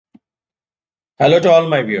Hello to all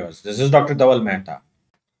my viewers. This is Dr. Dhaval Maheta.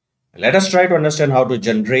 Let us try to understand how to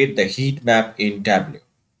generate the heat map in Tableau.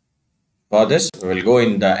 For this, we will go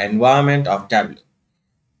in the environment of Tableau.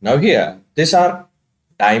 Now here, these are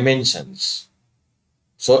dimensions.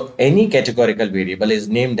 So any categorical variable is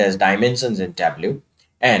named as dimensions in Tableau,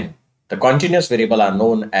 and the continuous variable are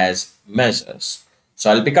known as measures. So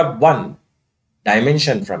I'll pick up one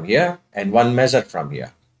dimension from here and one measure from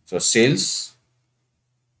here. So sales,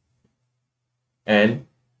 and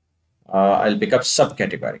I'll pick up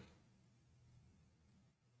subcategory.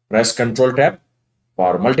 Press Ctrl tab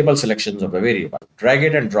for multiple selections of a variable. Drag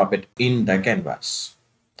it and drop it in the canvas.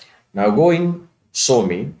 Now go in Show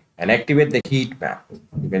Me and activate the heat map.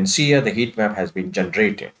 You can see here the heat map has been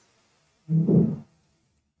generated.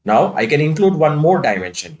 Now I can include one more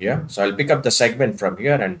dimension here. So I'll pick up the segment from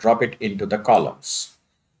here and drop it into the columns.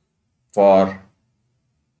 For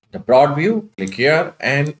the broad view, click here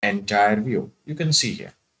and entire view. You can see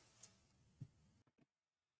here.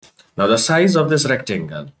 Now the size of this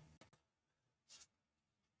rectangle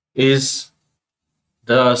is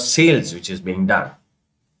the sales which is being done.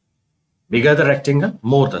 Bigger the rectangle,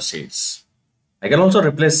 more the sales. I can also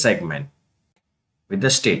replace segment with the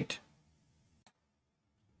state.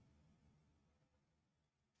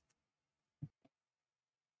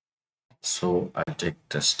 So I'll take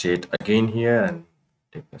the state again here and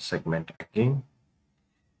take the segment again.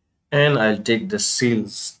 And I'll take the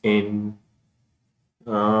sales in,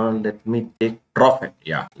 let me take profit.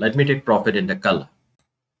 Yeah, let me take profit in the color.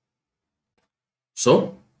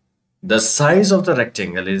 So the size of the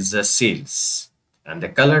rectangle is the sales and the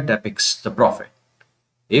color depicts the profit.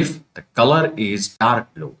 If the color is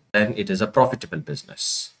dark blue, then it is a profitable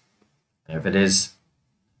business. If it is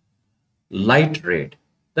light red,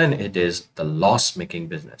 then it is the loss-making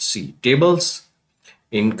business. See, tables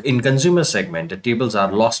in consumer segment, the tables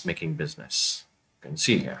are loss-making business. You can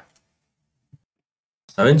see here.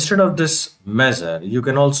 Now, instead of this measure, you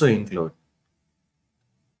can also include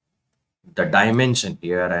the dimension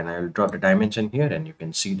here, and I will drop the dimension here and you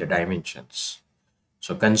can see the dimensions.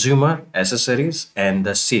 So consumer, accessories, and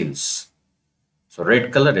the sales. So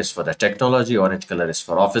red color is for the technology, orange color is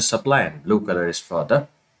for office supply, and blue color is for the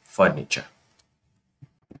furniture.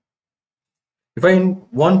 If I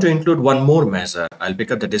want to include one more measure, I'll pick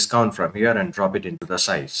up the discount from here and drop it into the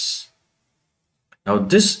size. Now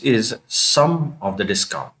this is sum of the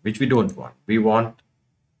discount, which we don't want. We want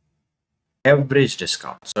average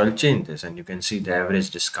discount. So I'll change this and you can see the average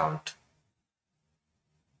discount.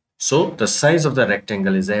 So the size of the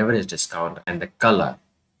rectangle is the average discount and the color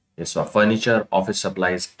is for furniture, office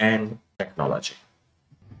supplies, and technology.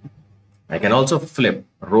 I can also flip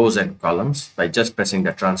rows and columns by just pressing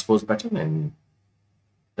the transpose button and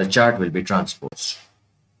the chart will be transposed.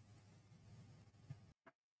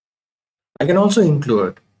 I can also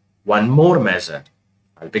include one more measure.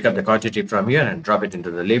 I'll pick up the quantity from here and drop it into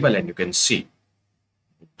the label and you can see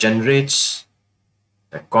it generates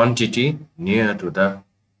the quantity near to the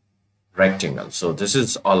rectangle. So this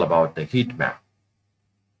is all about the heat map.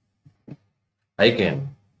 I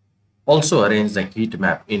can also arrange the heat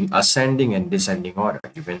map in ascending and descending order.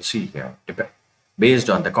 You can see here based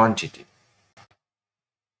on the quantity.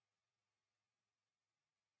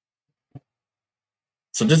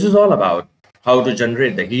 So this is all about how to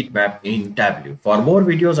generate the heat map in Tableau. For more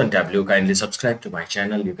videos on Tableau, kindly subscribe to my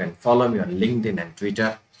channel. You can follow me on LinkedIn and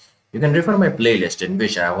Twitter. You can refer my playlist in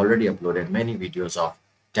which I have already uploaded many videos of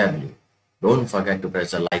Tableau. Don't forget to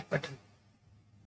press the like button.